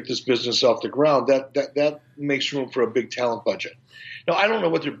to get this business off the ground, that makes room for a big talent budget. Now, I don't know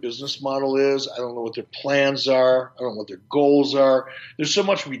what their business model is. I don't know what their plans are. I don't know what their goals are. There's so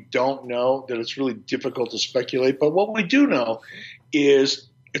much we don't know that it's really difficult to speculate. But what we do know is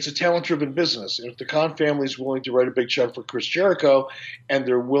it's a talent-driven business. And if the Khan family is willing to write a big check for Chris Jericho and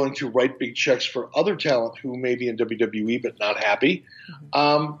they're willing to write big checks for other talent who may be in WWE but not happy,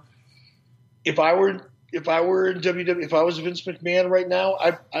 if I were in WWE, if I was Vince McMahon right now,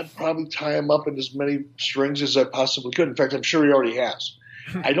 I'd probably tie him up in as many strings as I possibly could. In fact, I'm sure he already has.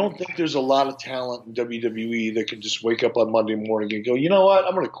 I don't think there's a lot of talent in WWE that can just wake up on Monday morning and go, you know what,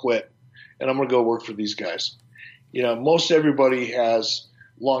 I'm going to quit and I'm going to go work for these guys. Most everybody has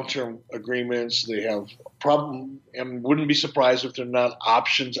long-term agreements. They have problem, and wouldn't be surprised if they're not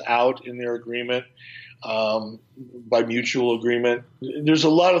options out in their agreement by mutual agreement. There's a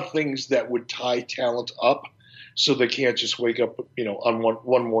lot of things that would tie talent up so they can't just wake up, on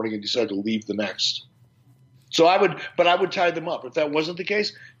one morning and decide to leave the next. So I would tie them up. If that wasn't the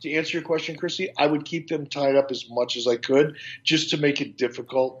case, to answer your question, Christy, I would keep them tied up as much as I could just to make it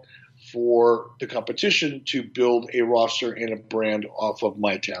difficult for the competition to build a roster and a brand off of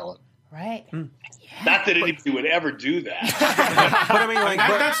my talent. Right. Not that anybody would ever do that. But I mean,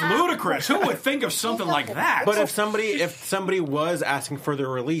 that's ludicrous. Who would think of something like that? But if somebody was asking for their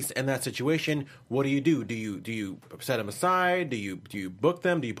release in that situation, what do you do? Do you set them aside? Do you book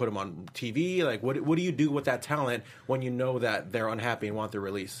them? Do you put them on TV? Like, what do you do with that talent when you know that they're unhappy and want their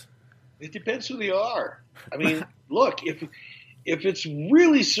release? It depends who they are. I mean, look, if it's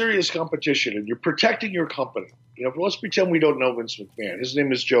really serious competition and you're protecting your company, let's pretend we don't know Vince McMahon. His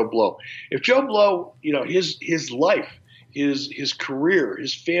name is Joe Blow. If Joe Blow, his life, his career,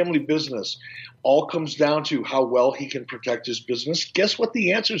 his family business all comes down to how well he can protect his business, guess what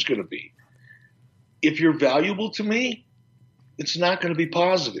the answer is going to be? If you're valuable to me, it's not going to be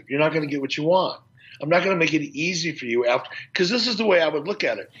positive. You're not going to get what you want. I'm not going to make it easy for you because this is the way I would look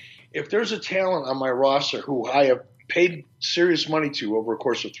at it. If there's a talent on my roster who I have paid serious money to over a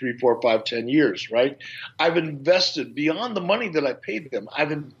course of 3, 4, 5, 10 years, right? I've invested beyond the money that I paid them.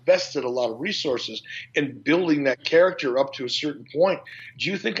 I've invested a lot of resources in building that character up to a certain point. Do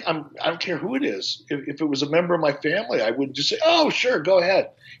you think I don't care who it is. If it was a member of my family, I would just say, oh, sure, go ahead.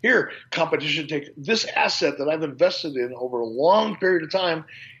 Here, competition, take this asset that I've invested in over a long period of time,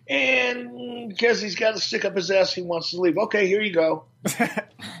 and because he's got to stick up his ass, he wants to leave. Okay, here you go.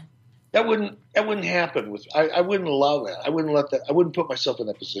 That wouldn't happen. I wouldn't allow that. I wouldn't let that. I wouldn't put myself in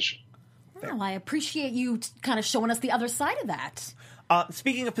that position. Well, I appreciate you kind of showing us the other side of that.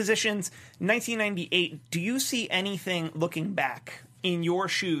 Speaking of positions, 1998, do you see anything looking back in your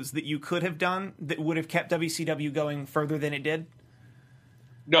shoes that you could have done that would have kept WCW going further than it did?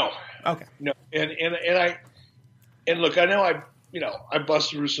 No. Okay. No. And look, I know I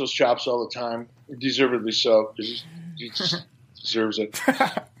bust Russo's chops all the time, deservedly so. He deserves it.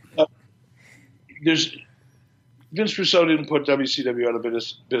 Vince Russo didn't put WCW out of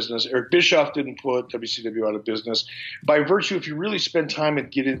business. Eric Bischoff didn't put WCW out of business. By virtue, if you really spend time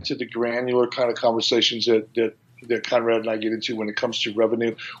and get into the granular kind of conversations that Conrad and I get into when it comes to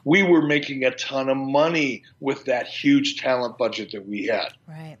revenue, we were making a ton of money with that huge talent budget that we had.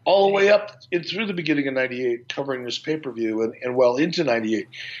 Right. All the way up and through the beginning of 98, covering this pay-per-view and well into 98.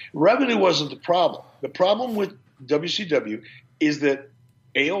 Revenue wasn't the problem. The problem with WCW is that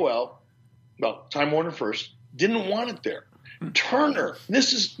AOL, Time Warner first, didn't want it there. Turner,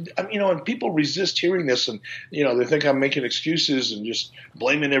 and people resist hearing this, and they think I'm making excuses and just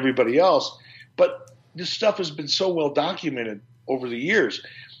blaming everybody else. But this stuff has been so well documented over the years.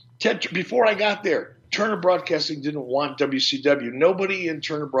 Before I got there, Turner Broadcasting didn't want WCW. Nobody in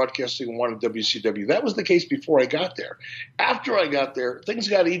Turner Broadcasting wanted WCW. That was the case before I got there. After I got there, things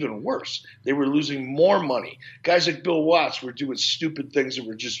got even worse. They were losing more money. Guys like Bill Watts were doing stupid things that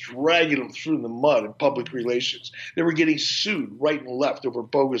were just dragging them through the mud in public relations. They were getting sued right and left over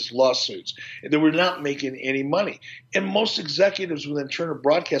bogus lawsuits. And they were not making any money. And most executives within Turner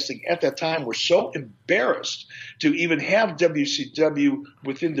Broadcasting at that time were so embarrassed to even have WCW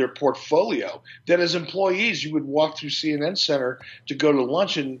within their portfolio that as employees, you would walk through CNN Center to go to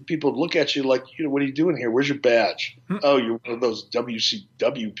lunch, and people would look at you like, what are you doing here? Where's your badge? Oh, you're one of those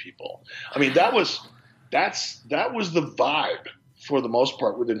WCW people. I mean, that was the vibe for the most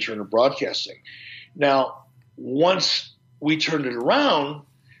part within Turner Broadcasting. Now, once we turned it around,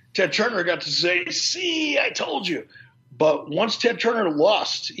 Ted Turner got to say, see, I told you. But once Ted Turner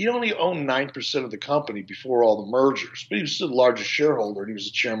lost, he only owned 9% of the company before all the mergers. But he was still the largest shareholder, and he was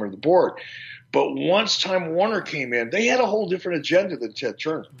the chairman of the board. But once Time Warner came in, they had a whole different agenda than Ted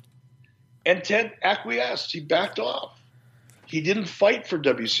Turner. And Ted acquiesced. He backed off. He didn't fight for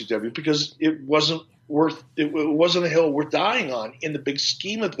WCW because it wasn't a hill worth dying on in the big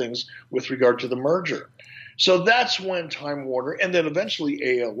scheme of things with regard to the merger. So that's when Time Warner and then eventually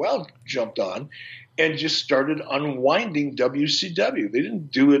AOL jumped on and just started unwinding WCW. They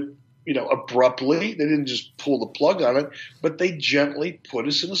didn't do it abruptly. They didn't just pull the plug on it, but they gently put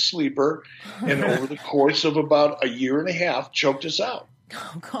us in a sleeper and over the course of about a year and a half choked us out.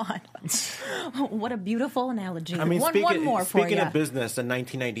 Oh, God. What a beautiful analogy. I mean, one more for speaking you. of business in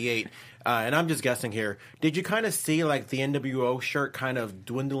 1998, and I'm just guessing here, did you kind of see like the NWO shirt kind of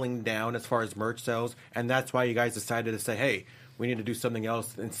dwindling down as far as merch sales? And that's why you guys decided to say, hey, we need to do something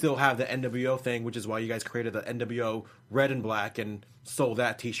else and still have the NWO thing, which is why you guys created the NWO red and black and sold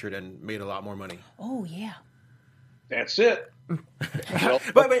that T-shirt and made a lot more money. Oh, yeah. That's it.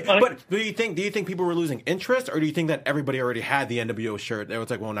 But do you think people were losing interest, or do you think that everybody already had the NWO shirt? It was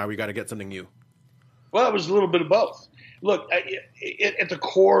like, well, now we got to get something new. Well, it was a little bit of both. Look, at the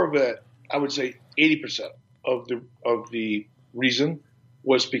core of it, I would say 80% of the reason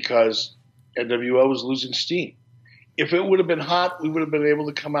was because NWO was losing steam. If it would have been hot, we would have been able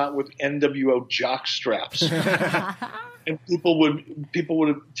to come out with NWO jock straps. And people would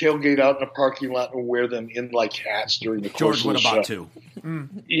have tailgate out in a parking lot and wear them in like hats during the course George of the would have show. bought two.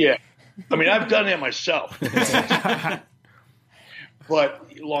 Yeah. I mean, I've done that myself. But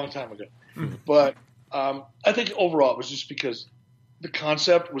a long time ago. But I think overall it was just because the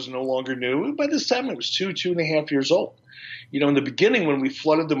concept was no longer new. By this time it was 2.5 years old. You know, in the beginning when we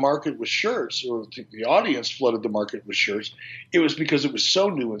flooded the market with shirts, or the audience flooded the market with shirts, it was because it was so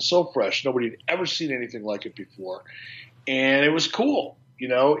new and so fresh. Nobody had ever seen anything like it before. And it was cool. You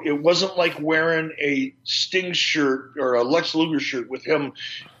know, it wasn't like wearing a Sting shirt or a Lex Luger shirt with him,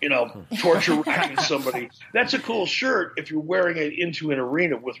 you know, torture racking somebody. That's a cool shirt if you're wearing it into an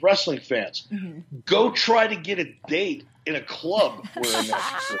arena with wrestling fans. Mm-hmm. Go try to get a date in a club wearing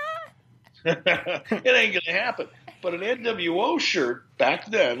that shirt. It ain't going to happen. But an NWO shirt back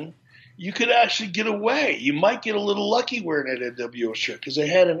then, you could actually get away. You might get a little lucky wearing an NWO shirt because they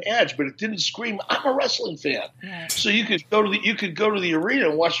had an edge, but it didn't scream, "I'm a wrestling fan." Right. So you could go to the arena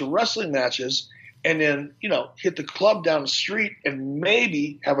and watch the wrestling matches, and then hit the club down the street and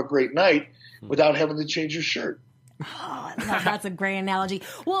maybe have a great night without having to change your shirt. Oh, that's a great analogy.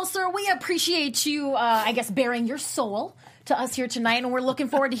 Well, sir, we appreciate you, I guess, bearing your soul to us here tonight, and we're looking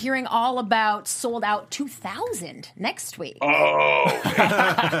forward to hearing all about Sold Out 2000 next week.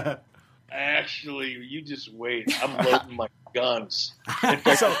 Oh, actually, you just wait. I'm loading my guns. In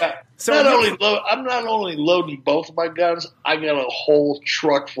fact, I'm not only loading both of my guns, I got a whole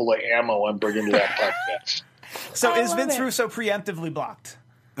truck full of ammo I'm bringing to that podcast. So is Vince Russo preemptively blocked?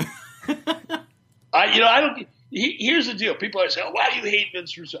 I don't. Here's the deal. People always say, "Oh, why do you hate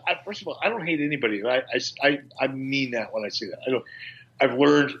Vince Russo?" First of all, I don't hate anybody. I mean that when I say that. I've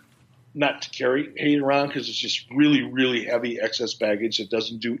learned not to carry hate around because it's just really, really heavy excess baggage that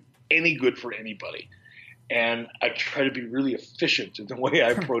doesn't do any good for anybody. And I try to be really efficient in the way I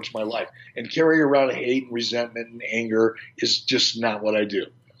approach my life. And carrying around hate and resentment and anger is just not what I do.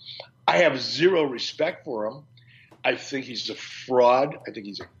 I have zero respect for him. I think he's a fraud. I think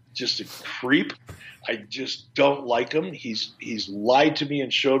he's just a creep. I just don't like him. He's lied to me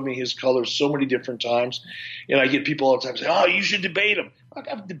and showed me his colors so many different times. And I get people all the time saying, "Oh, you should debate him."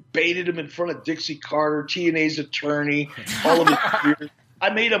 I've debated him in front of Dixie Carter, TNA's attorney, all of his years.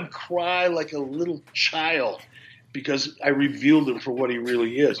 I made him cry like a little child because I revealed him for what he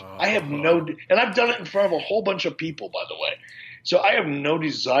really is. I have and I've done it in front of a whole bunch of people, by the way. So I have no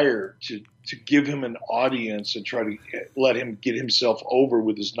desire to give him an audience and try to let him get himself over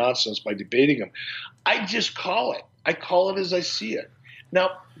with his nonsense by debating him. I just call it. I call it as I see it.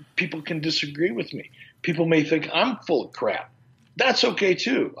 Now, people can disagree with me. People may think I'm full of crap. That's okay,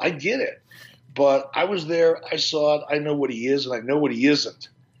 too. I get it. But I was there. I saw it. I know what he is, and I know what he isn't.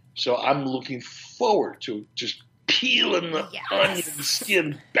 So I'm looking forward to just peeling the onion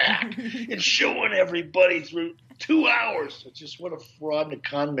skin back and showing everybody through 2 hours. It's just what a fraud and a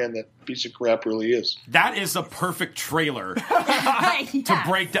con man that piece of crap really is. That is a perfect trailer to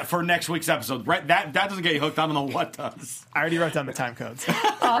break that for next week's episode. Right? That doesn't get you hooked. I don't know what does. I already wrote down the time codes.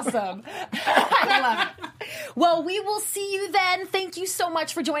 Awesome. I love it. Well, we will see you then. Thank you so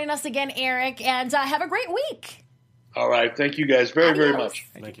much for joining us again, Eric, and have a great week. All right. Thank you guys very, very much.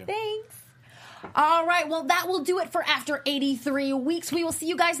 Thank you. Thanks. All right, well, that will do it for After 83 Weeks. We will see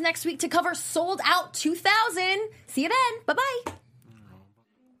you guys next week to cover Sold Out 2000. See you then. Bye-bye.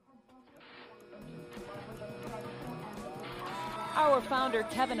 Our founder,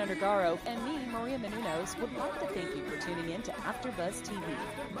 Kevin Undergaro, and me, Maria Menounos, would like to thank you for tuning in to AfterBuzz TV.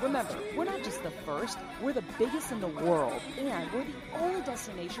 Remember, we're not just the first, we're the biggest in the world, and we're the only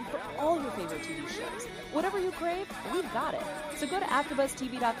destination for all your favorite TV shows. Whatever you crave, we've got it. So go to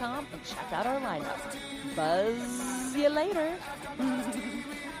AfterBuzzTV.com and check out our lineup. Buzz you later.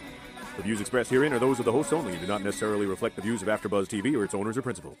 The views expressed herein are those of the hosts only and do not necessarily reflect the views of AfterBuzz TV or its owners or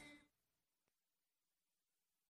principals.